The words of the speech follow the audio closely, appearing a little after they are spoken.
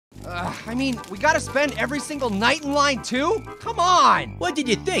I mean, we gotta spend every single night in line too? Come on! What did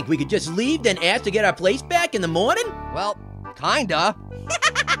you think? We could just leave, then ask to get our place back in the morning? Well, kinda.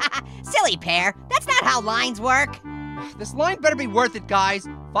 Silly pair, that's not how lines work. This line better be worth it, guys.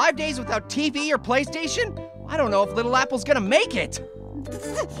 5 days without TV or PlayStation? I don't know if Little Apple's gonna make it.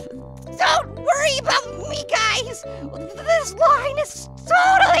 Don't worry about me, guys. This line is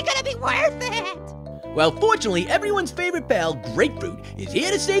totally gonna be worth it. Well, fortunately, everyone's favorite pal, Grapefruit, is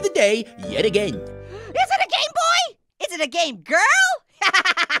here to save the day yet again. Is it a Game Boy? Is it a game girl?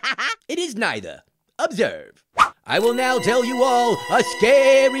 It is neither. Observe. I will now tell you all a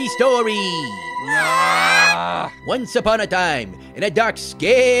scary story. Once upon a time, in a dark,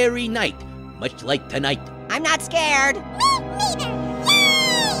 scary night, much like tonight, I'm not scared.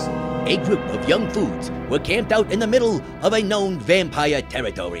 a group of young foods were camped out in the middle of a known vampire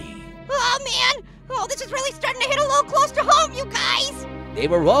territory. Oh, man. Oh, this is really starting to hit a little close to home, you guys. They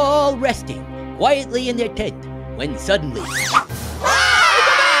were all resting quietly in their tent when suddenly...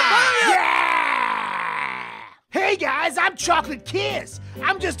 Hey guys, I'm Chocolate Kiss.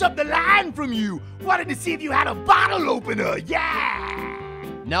 I'm just up the line from you. Wanted to see if you had a bottle opener, yeah!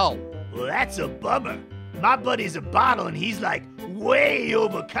 No. Well, that's a bummer. My buddy's a bottle and he's like way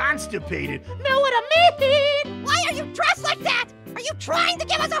over constipated. Know what I mean? Why are you dressed like that? Are you trying to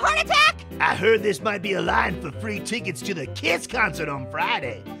give us a heart attack? I heard this might be a line for free tickets to the Kiss concert on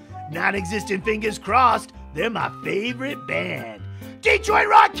Friday. Non-existent fingers crossed, they're my favorite band. Detroit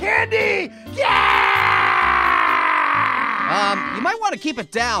Rock Candy! Yeah! You might want to keep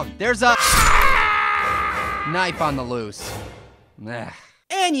it down. There's a knife on the loose.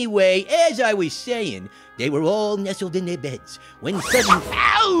 Anyway, as I was saying, they were all nestled in their beds when suddenly...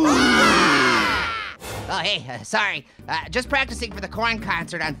 Oh, hey, sorry. Just practicing for the Korn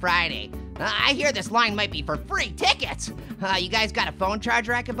concert on Friday. I hear this line might be for free tickets. You guys got a phone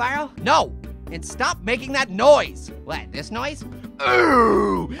charger I can borrow? No! And stop making that noise! What, this noise?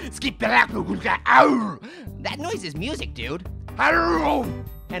 Ooh! That noise is music, dude. And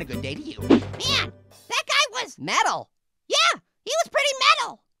a good day to you. Man, that guy was metal. Yeah, he was pretty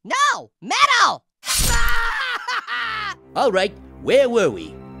metal. No, metal! All right, where were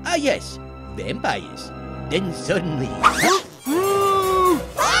we? Ah, yes, vampires. Then suddenly...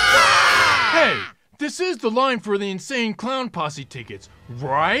 Hey, this is the line for the Insane Clown Posse tickets,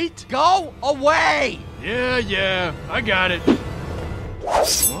 right? Go away! Yeah, I got it.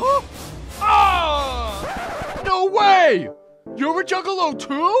 Huh? Ah! No way! You're a juggalo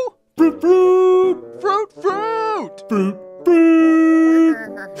too? Fruit, fruit! Fruit, fruit! Fruit, fruit!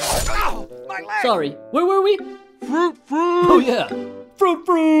 Ow, my leg! Sorry, where were we? Fruit, fruit! Oh yeah, fruit,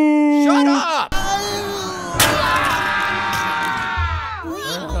 fruit! Shut up!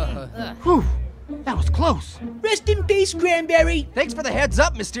 Whew, that was close. Rest in peace, Cranberry. Thanks for the heads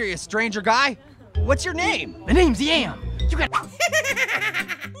up, mysterious stranger guy. What's your name? My name's Yam. You got...